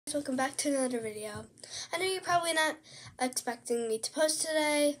Welcome back to another video. I know you're probably not expecting me to post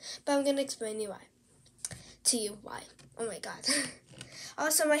today, but I'm going to explain to you why. Oh my god.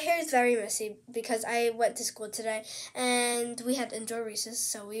 Also, my hair is very messy because I went to school today and we had indoor recess,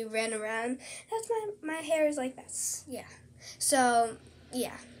 so we ran around. That's my hair is like this. Yeah. So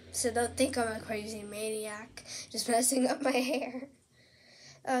don't think I'm a crazy maniac just messing up my hair.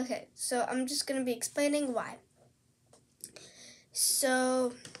 Okay, so I'm just going to be explaining why.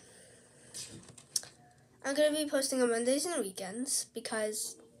 So I'm going to be posting on Mondays and weekends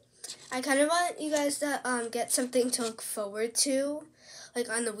because I kind of want you guys to get something to look forward to, like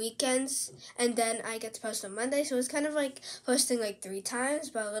on the weekends, and then I get to post on Monday. So it's kind of like posting like 3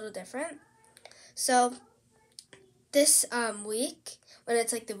 times, but a little different. So this week, when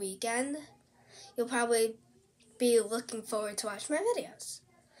it's like the weekend, you'll probably be looking forward to watch my videos.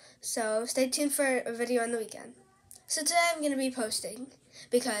 So stay tuned for a video on the weekend. So today I'm going to be posting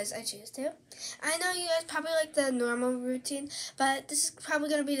because I choose to. I know you guys probably like the normal routine, but this is probably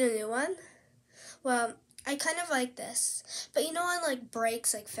going to be the new one. Well, I kind of like this. But you know, on like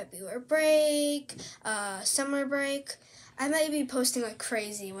breaks, like February break, summer break, I might be posting like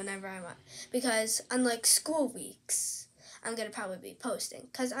crazy whenever I want. Because on like school weeks, I'm going to probably be posting.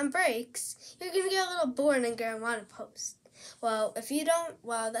 Because on breaks, you're going to get a little bored and going to want to post. Well, if you don't,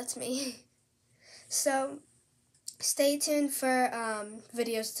 well, that's me. So stay tuned for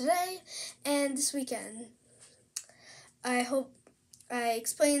videos today and this weekend. I hope I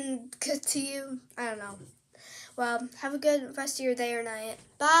explained good to you. I don't know. Well, have a good rest of your day or night.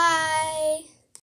 Bye!